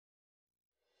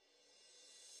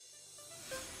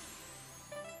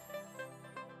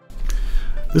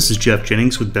This is Jeff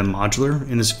Jennings with BIM Modular.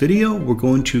 In this video, we're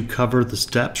going to cover the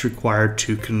steps required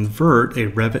to convert a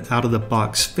Revit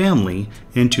out-of-the-box family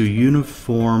into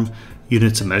uniform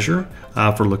units of measure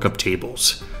for lookup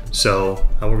tables. So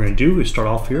what we're going to do is start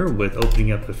off here with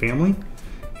opening up the family,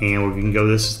 and we're going to go,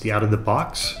 this is the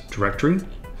out-of-the-box directory,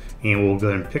 and we'll go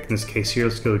ahead and pick, in this case here,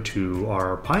 let's go to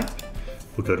our pipe,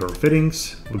 we'll go to our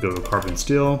fittings, we'll go to carbon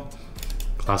steel,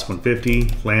 class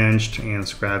 150, flanged, and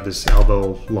let's grab this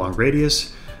elbow long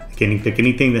radius. Again, you pick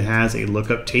anything that has a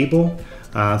lookup table.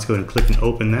 Let's go ahead and click and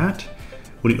open that.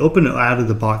 When you open it out of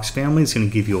the box family, it's going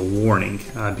to give you a warning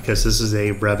because this is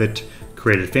a Revit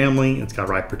created family. It's got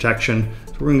write protection.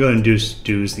 So we're going to go ahead and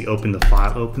do is the open the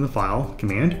file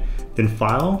command, then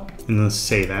file, and then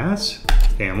save as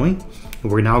family.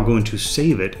 And we're now going to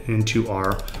save it into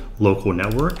our local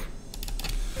network.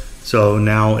 So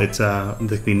now it's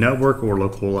the network or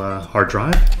local hard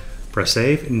drive. Press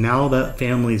save, and now that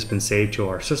family has been saved to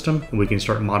our system, and we can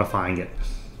start modifying it.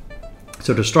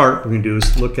 So to start, what we're going to do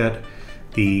is look at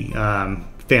the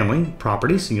family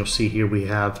properties, and you'll see here we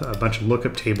have a bunch of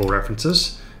lookup table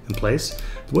references in place.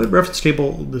 The way the reference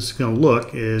table this is going to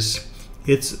look is,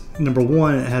 it's number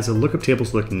one, it has a lookup table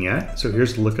it's looking at. So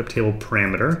here's the lookup table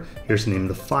parameter. Here's the name of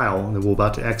the file that we're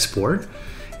about to export.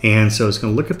 And so it's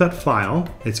going to look at that file,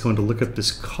 it's going to look at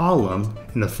this column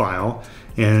in the file,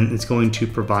 and it's going to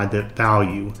provide that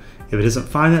value. If it doesn't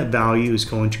find that value, it's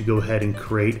going to go ahead and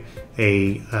create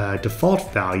a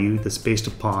default value that's based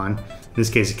upon, in this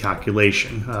case, a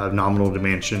calculation of nominal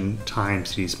dimension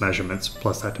times these measurements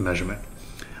plus that measurement.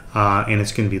 And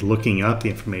it's going to be looking up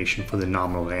the information for the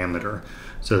nominal diameter.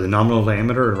 So the nominal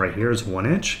diameter right here is 1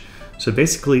 inch. So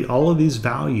basically all of these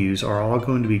values are all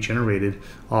going to be generated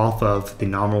off of the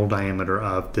nominal diameter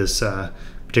of this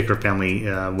particular family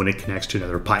when it connects to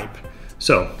another pipe.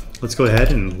 So let's go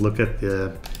ahead and look at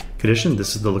the condition.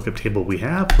 This is the lookup table we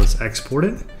have. Let's export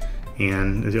it.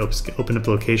 And as you open up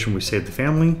the location, we save the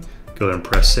family. Go ahead and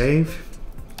press save.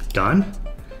 Done.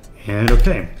 And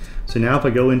okay. So now if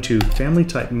I go into Family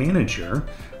Type Manager,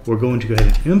 we're going to go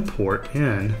ahead and import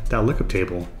in that lookup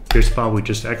table. Here's the file we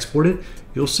just exported.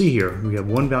 You'll see here we have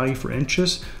one value for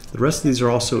inches. The rest of these are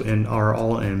also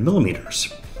all in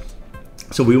millimeters.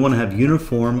 So we want to have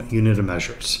uniform unit of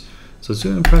measures. So as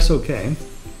soon as I press OK,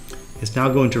 it's now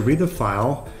going to read the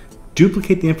file,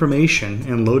 duplicate the information,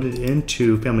 and load it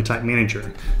into Family Type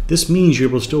Manager. This means you're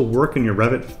able to still work in your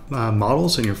Revit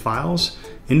models and your files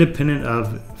independent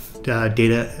of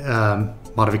data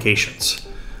modifications.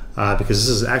 Because this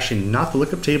is actually not the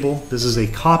lookup table, this is a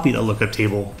copy of the lookup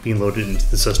table being loaded into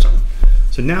the system.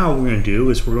 So now what we're going to do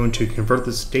is we're going to convert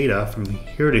this data from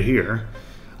here to here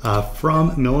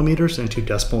from millimeters into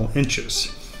decimal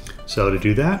inches. So to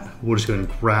do that, we'll just go ahead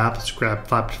and let's grab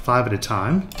five at a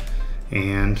time,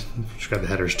 and just grab the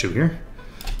headers too here.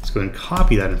 Let's go ahead and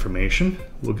copy that information.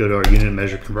 We'll go to our unit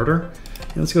measure converter,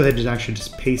 and let's go ahead and actually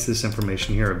just paste this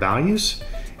information here of values.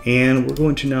 And we're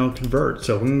going to now convert.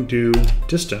 So we're going to do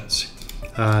distance.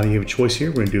 You have a choice here.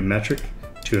 We're going to do metric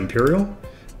to imperial.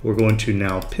 We're going to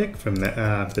now pick from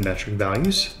the metric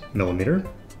values, millimeter.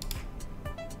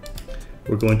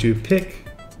 We're going to pick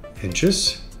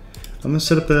inches. I'm going to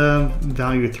set up the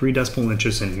value of 3 decimal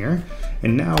inches in here.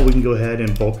 And now we can go ahead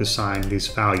and bulk assign these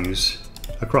values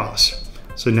across.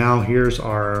 So now here's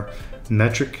our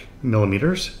metric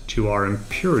millimeters to our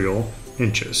imperial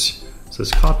inches. So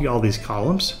let's copy all these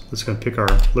columns. Let's go and pick our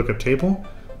lookup table.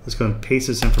 Let's go and paste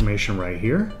this information right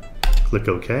here. Click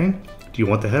OK. Do you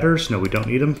want the headers? No, we don't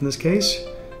need them in this case.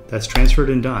 That's transferred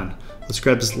and done. Let's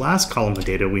grab this last column of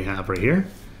data we have right here.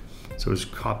 So let's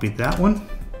copy that one.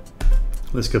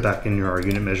 Let's go back into our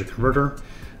unit measure converter.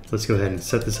 Let's go ahead and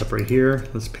set this up right here.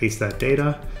 Let's paste that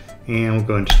data, and we'll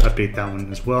go and just update that one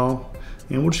as well.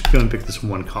 And we'll just go and pick this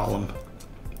one column.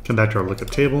 Come back to our lookup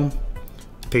table,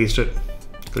 paste it,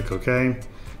 click OK,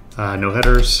 no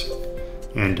headers,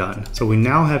 and done. So we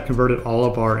now have converted all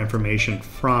of our information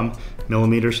from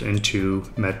millimeters into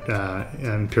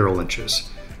imperial inches.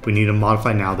 We need to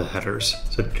modify now the headers.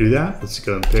 So to do that, let's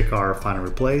go and pick our find and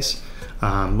replace.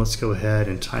 Let's go ahead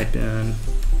and type in,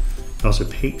 also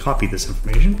copy this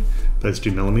information. Let's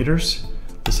do millimeters.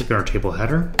 Let's look at our table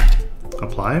header,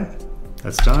 apply it,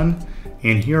 that's done.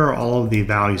 And here are all of the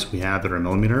values we have that are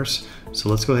millimeters. So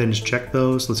let's go ahead and just check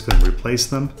those. Let's go ahead and replace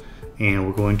them. And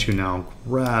we're going to now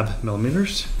grab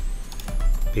millimeters,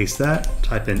 paste that,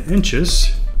 type in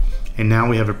inches, and now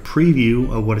we have a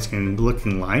preview of what it's going to be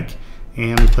looking like,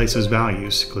 and replace those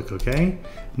values. Click OK.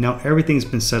 Now everything's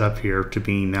been set up here to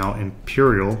be now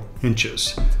imperial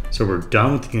inches. So we're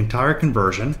done with the entire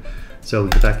conversion. So we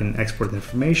go back and export the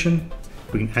information.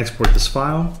 We can export this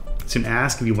file, It's going to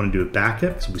ask if you want to do a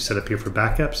backup. So we set up here for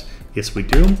backups. Yes, we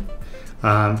do.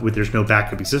 There's no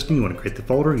backup existing, you want to create the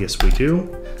folder. Yes, we do.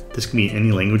 This can be in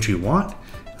any language you want.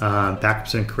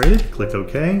 Backups been created. Click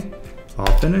OK.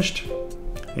 All finished.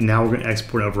 And now we're going to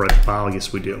export and overwrite the file.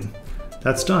 Yes, we do.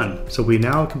 That's done. So we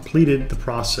now completed the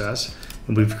process,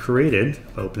 and we've created,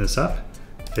 if I open this up,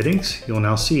 fittings, you'll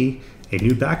now see a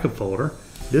new backup folder.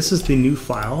 This is the new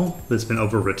file that's been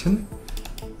overwritten.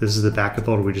 This is the backup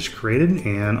folder we just created,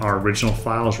 and our original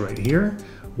file is right here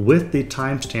with the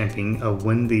timestamping of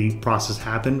when the process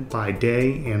happened by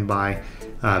day and by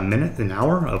minute and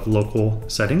hour of local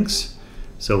settings.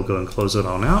 So we'll go and close it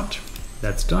on out.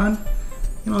 That's done.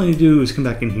 And all you do is come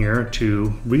back in here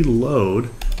to reload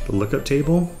the lookup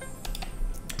table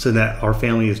so that our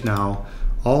family is now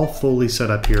all fully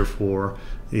set up here for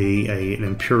an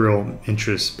imperial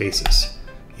interest basis.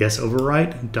 Yes,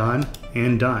 overwrite, done,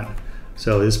 and done.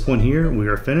 So at this point here, we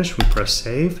are finished. We press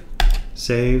save,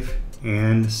 save,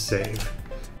 and save.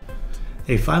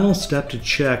 A final step to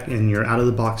check in your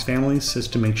out-of-the-box families is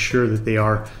to make sure that they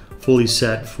are fully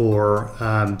set for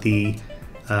the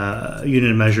unit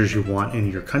of measures you want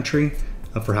in your country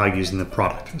for how you're using the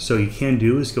product. So you can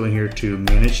do is go in here to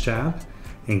Manage tab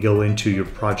and go into your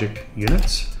project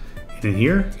units. And in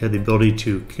here, you have the ability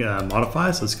to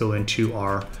modify. So let's go into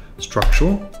our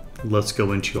structural. Let's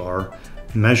go into our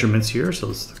measurements here. So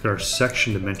let's look at our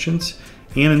section dimensions.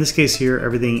 And in this case here,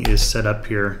 everything is set up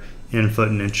here in foot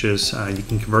and inches. You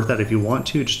can convert that if you want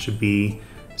to, just to be,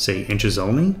 say, inches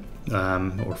only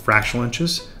or fractional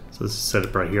inches. So let's set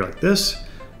it right here like this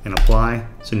and apply.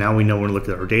 So now we know when we look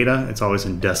at our data, it's always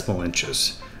in decimal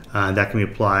inches. That can be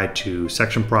applied to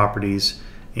section properties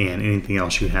and anything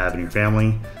else you have in your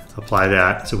family. Apply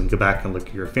that so we can go back and look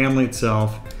at your family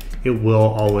itself. It will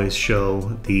always show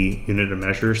the unit of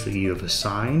measures that you have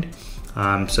assigned.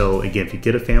 So again, if you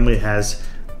get a family that has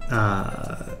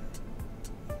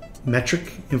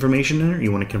metric information in there,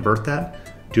 you want to convert that,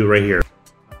 do it right here.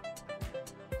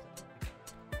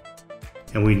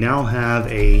 And we now have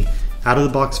a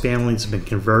out-of-the-box family that's been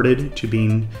converted to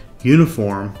being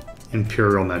uniform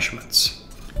imperial measurements.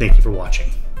 Thank you for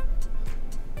watching.